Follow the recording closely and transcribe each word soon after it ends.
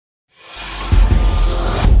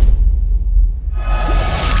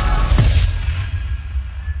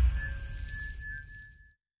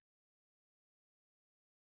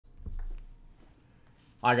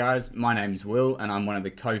Hi guys, my name's Will and I'm one of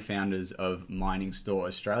the co-founders of Mining Store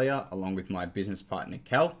Australia along with my business partner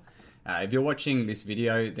Kel. If you're watching this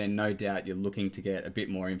video, then no doubt you're looking to get a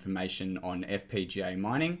bit more information on FPGA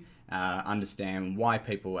mining, understand why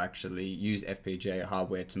people actually use FPGA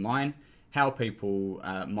hardware to mine, how people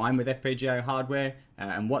mine with FPGA hardware,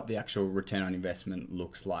 and what the actual return on investment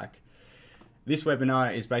looks like. This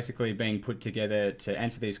webinar is basically being put together to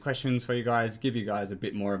answer these questions for you guys, give you guys a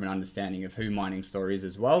bit more of an understanding of who Mining Store is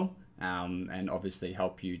as well, and obviously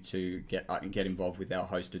help you to get involved with our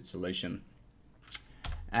hosted solution.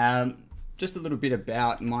 Just a little bit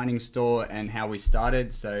about Mining Store and how we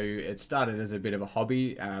started. So it started as a bit of a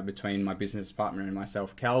hobby between my business partner and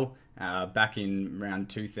myself, Cal. Back in around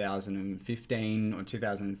 2015 or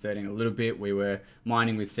 2013 a little bit, we were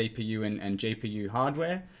mining with CPU and GPU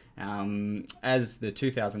hardware. As the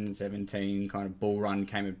 2017 kind of bull run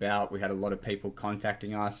came about, we had a lot of people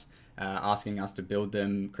contacting us, asking us to build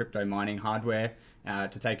them crypto mining hardware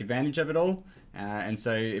to take advantage of it all. And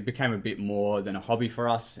so it became a bit more than a hobby for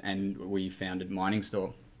us, and we founded Mining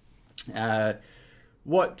Store.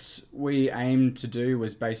 What we aimed to do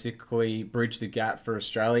was basically bridge the gap for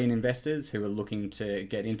Australian investors who are looking to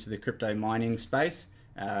get into the crypto mining space,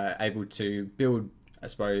 able to build, I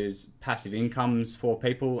suppose, passive incomes for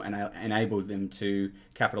people and enable them to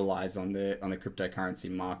capitalize on the cryptocurrency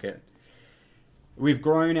market. We've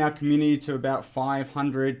grown our community to about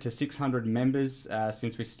 500 to 600 members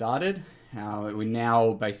since we started. We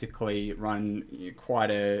now basically run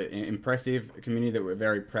quite an impressive community that we're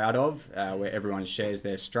very proud of, where everyone shares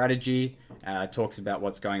their strategy, talks about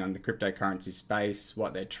what's going on in the cryptocurrency space,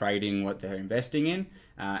 what they're trading, what they're investing in,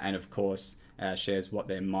 and of course shares what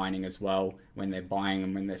they're mining as well when they're buying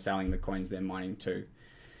and when they're selling the coins they're mining too.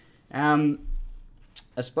 I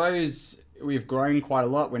suppose we've grown quite a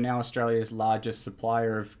lot. We're now Australia's largest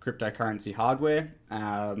supplier of cryptocurrency hardware.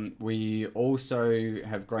 We also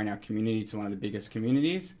have grown our community to one of the biggest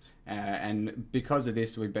communities. And because of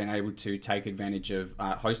this, we've been able to take advantage of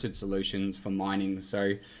hosted solutions for mining.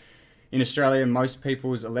 So in Australia, most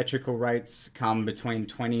people's electrical rates come between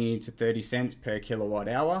 20 to 30 cents per kilowatt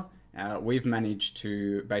hour. We've managed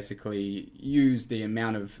to basically use the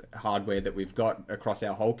amount of hardware that we've got across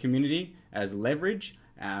our whole community as leverage.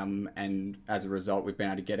 And as a result, we've been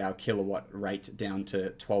able to get our kilowatt rate down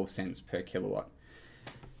to 12 cents per kilowatt.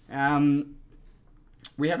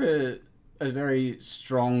 We have a very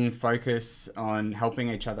strong focus on helping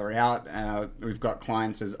each other out. We've got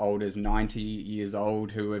clients as old as 90 years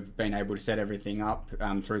old who have been able to set everything up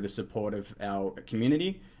through the support of our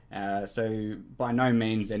community. So by no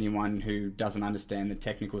means anyone who doesn't understand the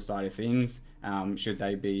technical side of things should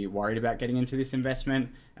they be worried about getting into this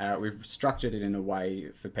investment. We've structured it in a way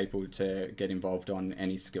for people to get involved on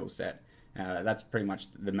any skill set. That's pretty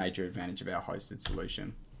much the major advantage of our hosted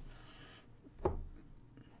solution.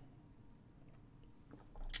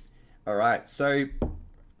 All right, so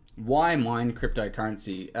why mine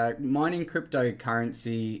cryptocurrency? Mining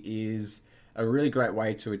cryptocurrency is a really great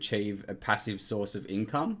way to achieve a passive source of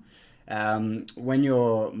income. When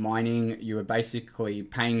you're mining, you are basically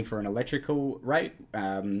paying for an electrical rate,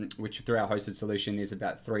 which through our hosted solution is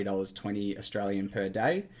about $3.20 Australian per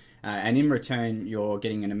day. And in return, you're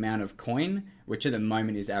getting an amount of coin, which at the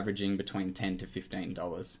moment is averaging between $10 to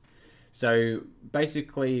 $15. So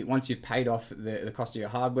basically, once you've paid off the cost of your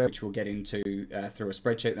hardware, which we'll get into through a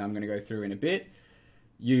spreadsheet that I'm going to go through in a bit,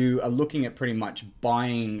 you are looking at pretty much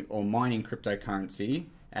buying or mining cryptocurrency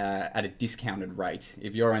at a discounted rate.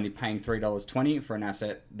 If you're only paying $3.20 for an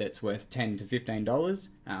asset that's worth $10 to $15,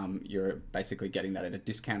 you're basically getting that at a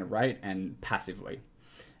discounted rate and passively.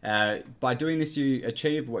 By doing this, you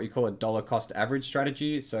achieve what you call a dollar cost average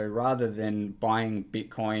strategy. So rather than buying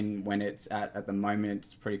Bitcoin when it's at the moment,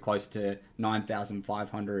 it's pretty close to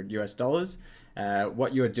 9,500 US dollars.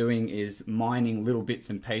 What you're doing is mining little bits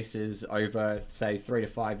and pieces over, say, 3 to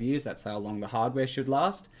 5 years. That's how long the hardware should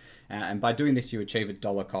last. And by doing this, you achieve a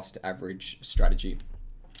dollar cost average strategy.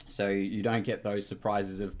 So you don't get those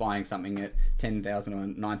surprises of buying something at $10,000 or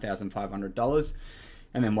 $9,500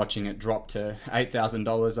 and then watching it drop to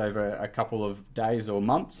 $8,000 over a couple of days or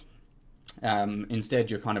months. Instead,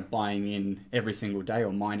 you're kind of buying in every single day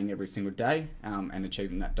or mining every single day and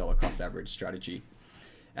achieving that dollar cost average strategy.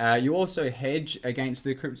 You also hedge against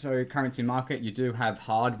the cryptocurrency market. You do have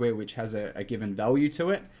hardware which has a given value to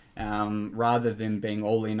it. Rather than being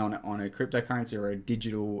all in on a cryptocurrency or a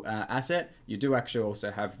digital asset, you do actually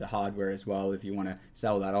also have the hardware as well if you want to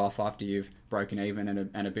sell that off after you've broken even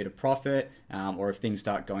and a bit of profit, or if things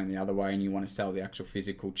start going the other way and you want to sell the actual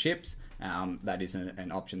physical chips, that is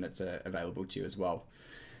an option that's available to you as well.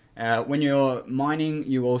 When you're mining,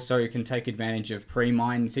 you also can take advantage of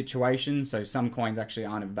pre-mine situations. So some coins actually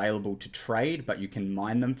aren't available to trade, but you can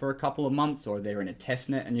mine them for a couple of months, or they're in a test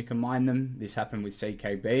net and you can mine them. This happened with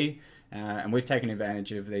CKB, and we've taken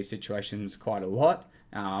advantage of these situations quite a lot,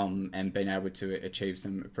 and been able to achieve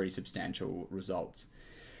some pretty substantial results.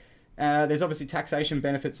 There's obviously taxation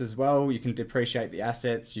benefits as well. You can depreciate the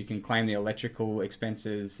assets, you can claim the electrical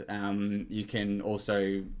expenses, you can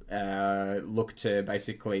also look to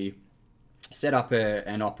basically set up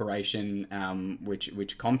an operation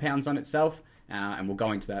which compounds on itself, and we'll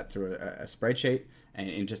go into that through a spreadsheet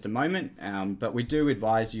in just a moment. But we do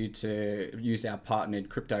advise you to use our partnered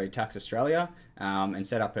Crypto Tax Australia and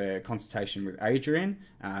set up a consultation with Adrian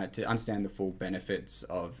to understand the full benefits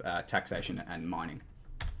of taxation and mining.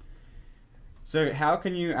 So how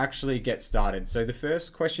can you actually get started? So the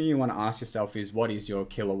first question you want to ask yourself is, what is your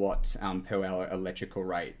kilowatt per hour electrical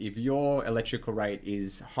rate? If your electrical rate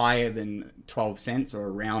is higher than 12 cents or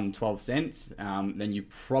around 12 cents, then you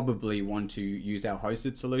probably want to use our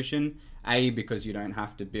hosted solution. A, because you don't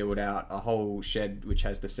have to build out a whole shed which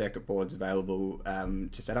has the circuit boards available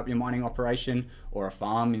to set up your mining operation, or a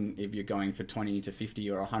farm if you're going for 20 to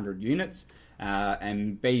 50 or 100 units.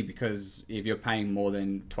 And B, because if you're paying more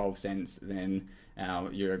than 12 cents, then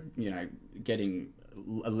you're getting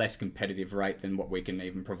a less competitive rate than what we can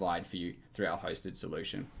even provide for you through our hosted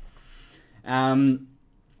solution.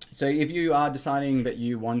 So if you are deciding that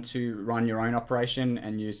you want to run your own operation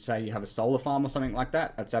and you say you have a solar farm or something like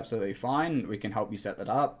that, that's absolutely fine. We can help you set that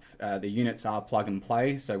up. The units are plug and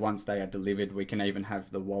play. So once they are delivered, we can even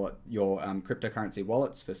have the wallet, your cryptocurrency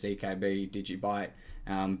wallets for CKB, Digibyte,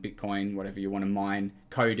 Bitcoin, whatever you want to mine,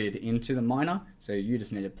 coded into the miner. So you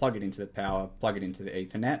just need to plug it into the power, plug it into the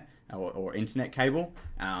Ethernet or internet cable,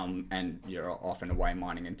 and you're off and away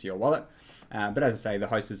mining into your wallet. But as I say, the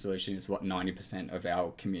hosted solution is what 90% of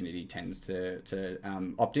our community tends to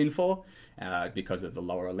opt in for, because of the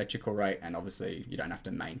lower electrical rate, and obviously you don't have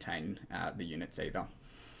to maintain the units either.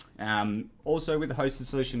 Also with the hosted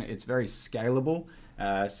solution, it's very scalable.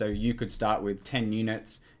 So you could start with 10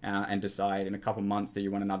 units and decide in a couple months that you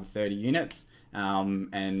want another 30 units,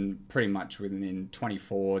 and pretty much within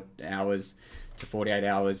 24 hours to 48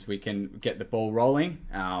 hours we can get the ball rolling,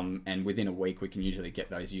 and within a week we can usually get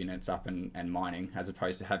those units up and mining, as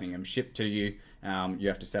opposed to having them shipped to you. You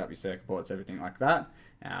have to set up your circuit boards, everything like that.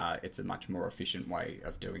 It's a much more efficient way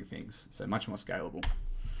of doing things, so much more scalable.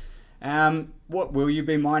 What will you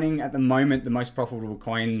be mining? At the moment, the most profitable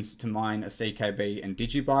coins to mine are CKB and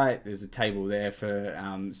Digibyte. There's a table there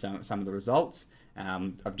for some of the results.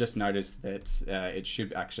 I've just noticed that it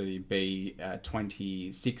should actually be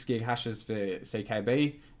 26 gigahashes for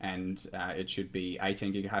CKB, and it should be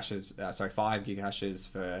 18 gigahashes, 5 gigahashes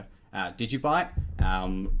for Digibyte.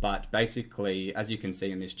 But basically, as you can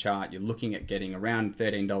see in this chart, you're looking at getting around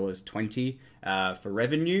 $13.20 for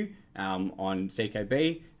revenue on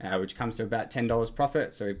CKB, which comes to about $10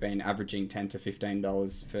 profit. So we've been averaging $10 to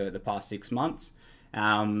 $15 for the past 6 months.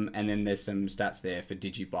 And then there's some stats there for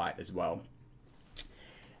Digibyte as well.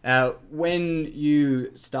 When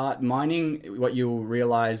you start mining, what you'll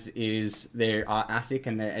realize is there are ASIC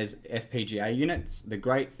and there is FPGA units. The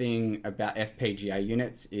great thing about FPGA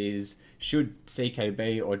units is, should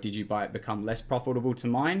CKB or Digibyte become less profitable to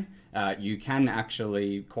mine, you can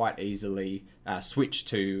actually quite easily switch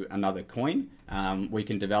to another coin. We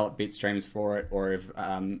can develop bit streams for it, or if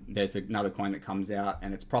there's another coin that comes out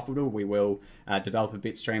and it's profitable, we will develop a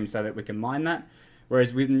bit stream so that we can mine that.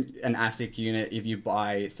 Whereas with an ASIC unit, if you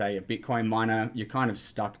buy, say, a Bitcoin miner, you're kind of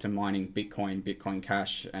stuck to mining Bitcoin, Bitcoin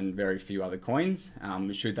Cash, and very few other coins.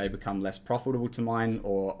 Should they become less profitable to mine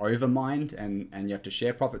or over-mined, and you have to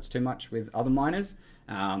share profits too much with other miners,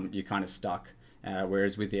 you're kind of stuck.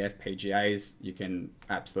 Whereas with the FPGAs, you can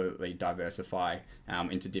absolutely diversify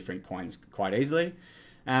into different coins quite easily.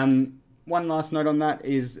 One last note on that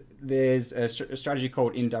is there's a strategy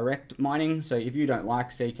called indirect mining. So if you don't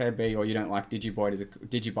like CKB or you don't like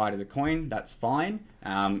Digibyte as a coin, that's fine.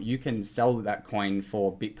 You can sell that coin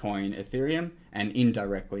for Bitcoin, Ethereum, and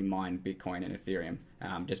indirectly mine Bitcoin and Ethereum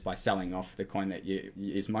just by selling off the coin that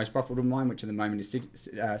is most profitable to mine, which at the moment is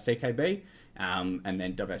CKB, and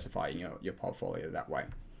then diversifying your portfolio that way.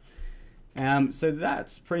 So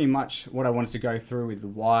that's pretty much what I wanted to go through with the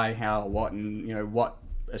why, how, what, and what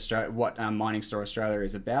Mining Store Australia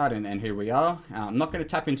is about and who we are. I'm not going to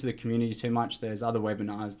tap into the community too much. There's other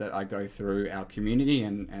webinars that I go through our community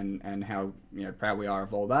and how proud we are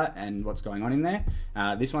of all that and what's going on in there.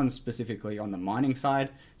 This one's specifically on the mining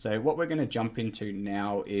side. So what we're going to jump into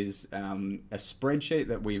now is a spreadsheet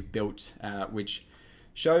that we've built, which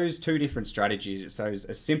shows two different strategies. It shows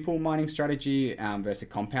a simple mining strategy versus a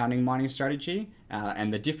compounding mining strategy,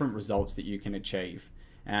 and the different results that you can achieve.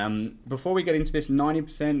 Before we get into this,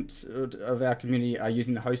 90% of our community are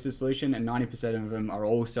using the hosted solution, and 90% of them are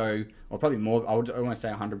also, or probably more, I want to say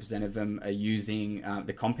 100% of them are using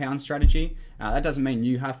the compound strategy. That doesn't mean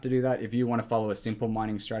you have to do that. If you want to follow a simple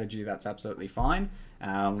mining strategy, that's absolutely fine.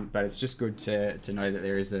 But it's just good to know that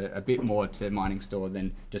there is a bit more to Mining Store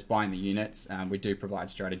than just buying the units. We do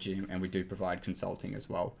provide strategy, and we do provide consulting as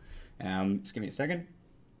well. Just give me a second.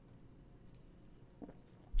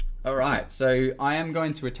 All right, so I am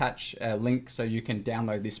going to attach a link so you can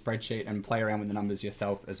download this spreadsheet and play around with the numbers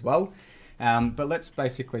yourself as well. But let's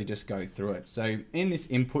basically just go through it. So in this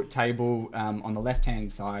input table on the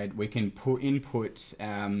left-hand side, we can input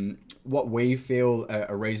what we feel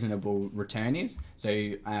a reasonable return is.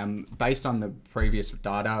 So based on the previous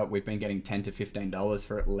data, we've been getting $10 to $15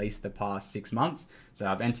 for at least the past 6 months. So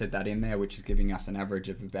I've entered that in there, which is giving us an average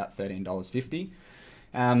of about $13.50.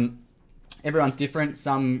 Everyone's different.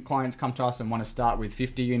 Some clients come to us and want to start with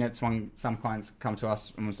 50 units. Some clients come to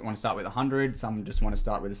us and want to start with 100. Some just want to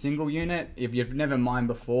start with a single unit. If you've never mined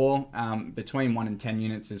before, between 1 and 10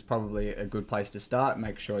 units is probably a good place to start.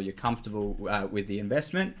 Make sure you're comfortable with the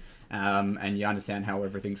investment and you understand how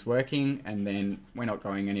everything's working. And then we're not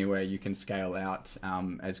going anywhere. You can scale out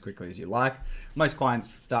as quickly as you like. Most clients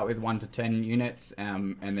start with 1 to 10 units,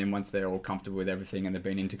 and then once they're all comfortable with everything and they've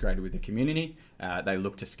been integrated with the community, they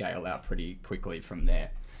look to scale out pretty quickly from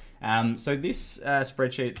there. So this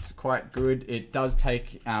spreadsheet's quite good. It does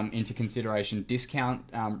take into consideration discount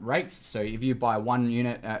rates. So if you buy 1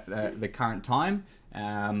 unit at the current time,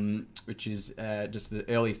 which is just the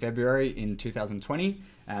early February in 2020,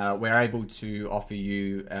 we're able to offer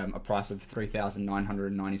you a price of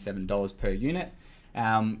 $3,997 per unit.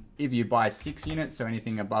 If you buy 6 units, so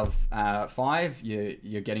anything above 5,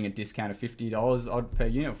 you're getting a discount of $50 odd per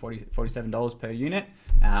unit, $47 per unit,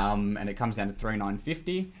 and it comes down to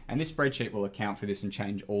 $3,950. And this spreadsheet will account for this and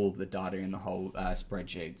change all of the data in the whole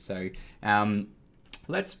spreadsheet. So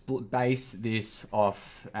let's base this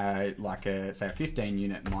off like say a 15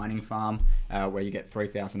 unit mining farm where you get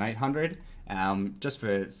 3,800. Just for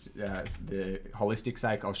the holistic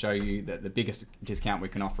sake, I'll show you that the biggest discount we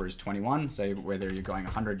can offer is 21. So whether you're going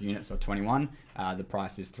 100 units or 21, the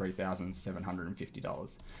price is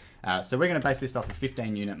 $3,750. So we're going to base this off a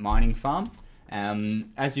 15 unit mining farm.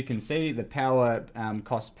 As you can see, the power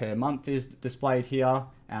cost per month is displayed here.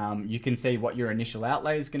 You can see what your initial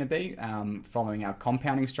outlay is going to be following our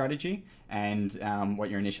compounding strategy, and what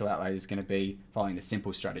your initial outlay is going to be following the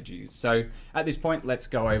simple strategy. So at this point, let's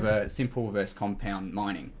go over simple versus compound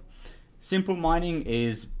mining. Simple mining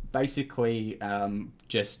is basically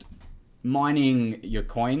just mining your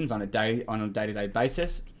coins on a day-to-day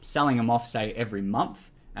basis, selling them off, say, every month.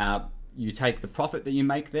 You take the profit that you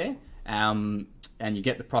make there, and you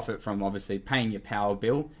get the profit from obviously paying your power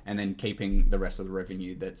bill and then keeping the rest of the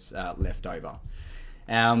revenue that's left over.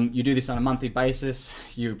 You do this on a monthly basis.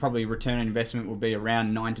 Your probably return on investment will be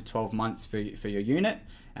around 9 to 12 months for your unit.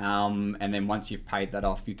 And then once you've paid that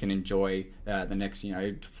off, you can enjoy the next,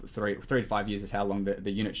 3 to 5 years is how long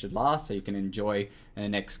the unit should last. So you can enjoy the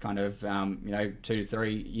next kind of, 2 to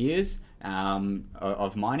 3 years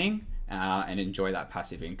of mining and enjoy that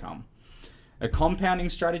passive income. A compounding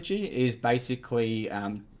strategy is basically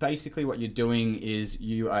what you're doing is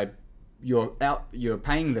you're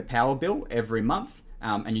paying the power bill every month,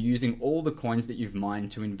 and you're using all the coins that you've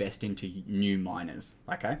mined to invest into new miners.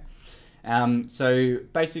 Okay. So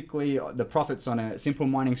basically the profits on a simple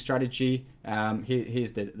mining strategy,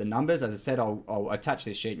 here's the numbers. As I said, I'll attach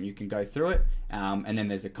this sheet and you can go through it. And then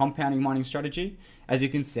there's a compounding mining strategy. As you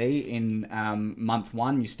can see in month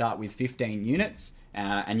 1, you start with 15 units.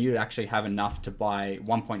 And you actually have enough to buy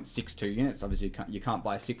 1.62 units. Obviously, you can't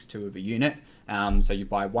buy 6.2 of a unit. So you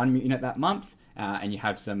buy 1 unit that month, and you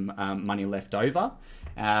have some money left over.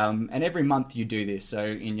 And every month you do this. So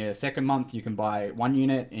in your second month, you can buy 1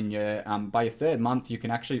 unit. In your by your third month, you can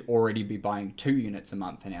actually already be buying 2 units a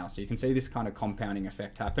month now. So you can see this kind of compounding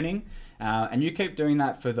effect happening. And you keep doing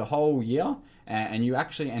that for the whole year. And you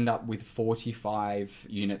actually end up with 45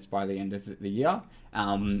 units by the end of the year.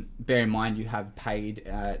 Bear in mind you have paid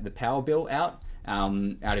the power bill out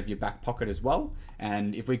of your back pocket as well.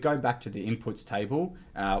 And if we go back to the inputs table,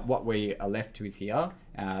 what we are left with here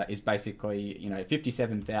is basically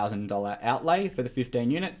 $57,000 outlay for the 15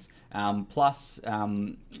 units. Plus, at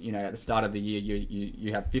the start of the year,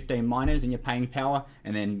 you have 15 miners and you're paying power,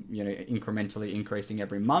 and then incrementally increasing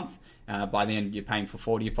every month. By the end, you're paying for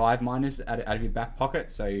 45 miners out of your back pocket.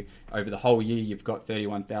 So over the whole year, you've got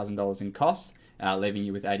 $31,000 in costs, leaving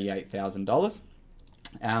you with $88,000.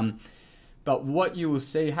 But what you will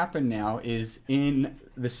see happen now is in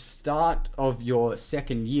the start of your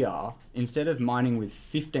second year, instead of mining with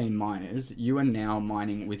 15 miners, you are now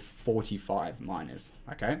mining with 45 miners,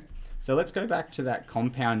 okay? So let's go back to that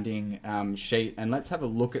compounding sheet and let's have a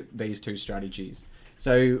look at these two strategies.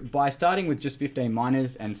 So by starting with just 15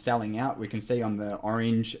 miners and selling out, we can see on the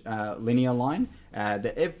orange linear line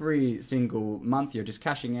that every single month you're just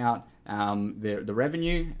cashing out the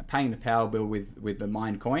revenue, paying the power bill with the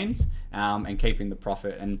mined coins, and keeping the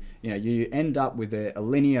profit. And you end up with a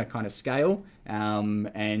linear kind of scale,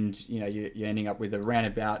 and you're ending up with around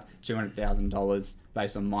about $200,000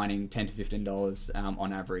 based on mining $10 to $15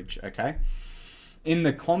 on average. Okay. In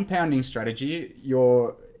the compounding strategy,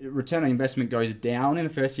 your return on investment goes down in the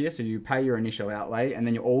first year, so you pay your initial outlay, and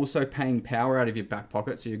then you're also paying power out of your back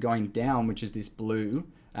pocket, so you're going down, which is this blue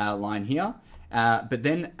line here. But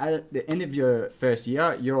then at the end of your first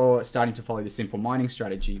year, you're starting to follow the simple mining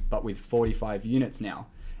strategy, but with 45 units now.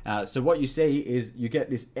 So what you see is you get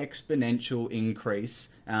this exponential increase,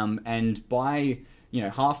 and by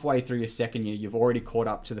halfway through your second year, you've already caught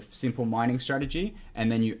up to the simple mining strategy,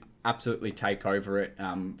 and then you absolutely take over it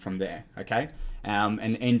from there, okay?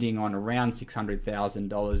 And ending on around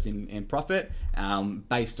 $600,000 in profit,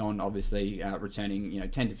 based on obviously returning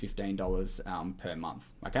 $10 to $15 per month,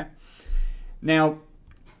 okay? Now,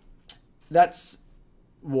 that's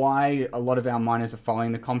why a lot of our miners are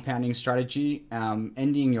following the compounding strategy.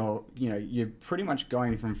 Ending you're pretty much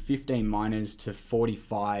going from 15 miners to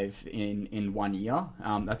 45 in 1 year.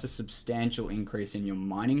 That's a substantial increase in your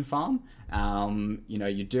mining farm.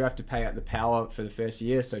 You do have to pay out the power for the first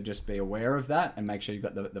year, so just be aware of that and make sure you've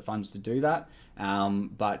got the funds to do that.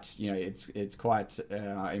 But it's quite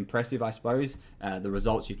impressive, I suppose, the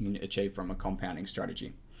results you can achieve from a compounding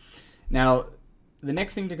strategy. Now, the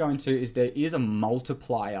next thing to go into is there is a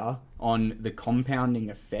multiplier on the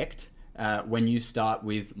compounding effect when you start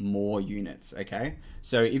with more units, okay?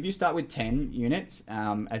 So if you start with 10 units,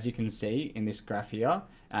 as you can see in this graph here,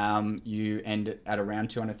 you end at around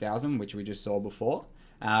 200,000, which we just saw before.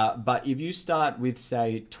 But if you start with,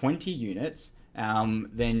 say, 20 units,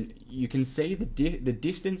 then you can see the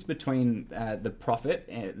distance between the profit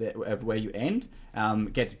of where you end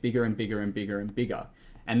gets bigger and bigger and bigger and bigger.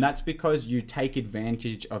 And that's because you take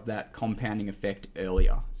advantage of that compounding effect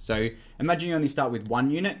earlier. So imagine you only start with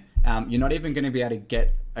 1 unit. You're not even going to be able to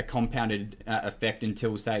get a compounded effect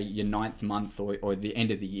until, say, your 9th month or the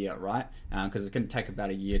end of the year, right? Because it's going to take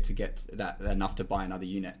about a year to get that enough to buy another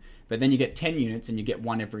unit. But then you get 10 units and you get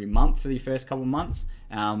 1 every month for the first couple of months.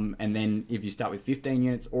 And then if you start with 15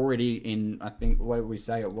 units already in, I think, what did we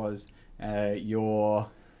say it was,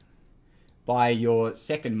 by your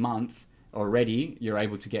second month, already you're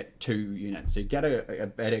able to get 2 units, so you get a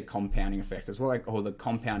better compounding effect. That's what I call the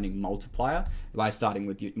compounding multiplier by starting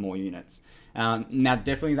with more units. Now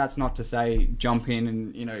definitely that's not to say jump in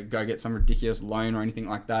and go get some ridiculous loan or anything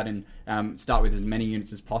like that and start with as many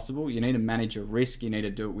units as possible. You need to manage your risk, you need to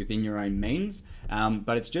do it within your own means,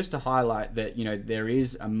 but it's just to highlight that there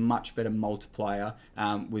is a much better multiplier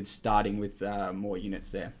with starting with more units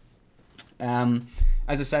there.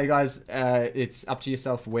 As I say, guys, it's up to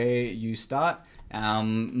yourself where you start.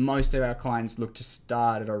 Most of our clients look to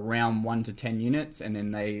start at around 1 to 10 units, and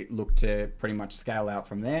then they look to pretty much scale out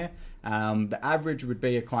from there. The average would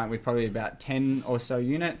be a client with probably about 10 or so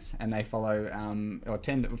units, and they follow, or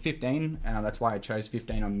 10 to 15. That's why I chose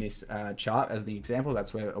 15 on this chart as the example.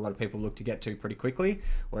 That's where a lot of people look to get to pretty quickly,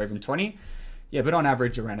 or even 20. Yeah, but on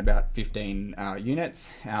average around about 15 units,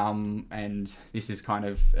 and this is kind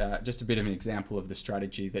of just a bit of an example of the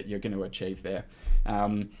strategy that you're going to achieve there.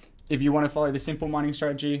 If you want to follow the simple mining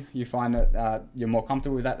strategy, you find that you're more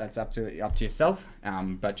comfortable with that, that's up to yourself,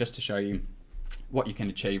 but just to show you what you can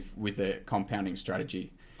achieve with the compounding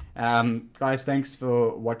strategy. Guys, thanks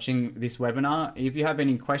for watching this webinar. If you have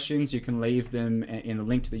any questions, you can leave them in the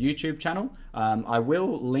link to the YouTube channel. I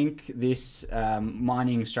will link this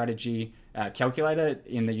mining strategy calculator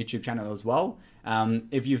in the YouTube channel as well.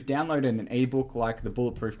 If you've downloaded an ebook like the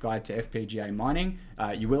Bulletproof Guide to FPGA Mining,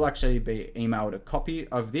 you will actually be emailed a copy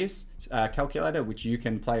of this calculator, which you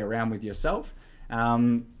can play around with yourself.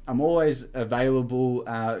 I'm always available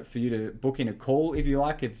for you to book in a call if you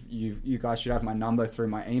like. If you guys should have my number through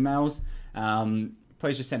my emails.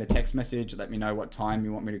 Please just send a text message, let me know what time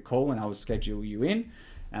you want me to call, and I'll schedule you in.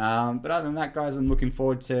 But other than that, guys, I'm looking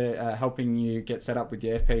forward to helping you get set up with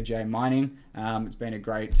your FPGA mining. It's been a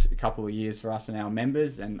great couple of years for us and our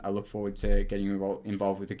members, and I look forward to getting you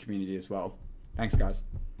involved with the community as well. Thanks, guys.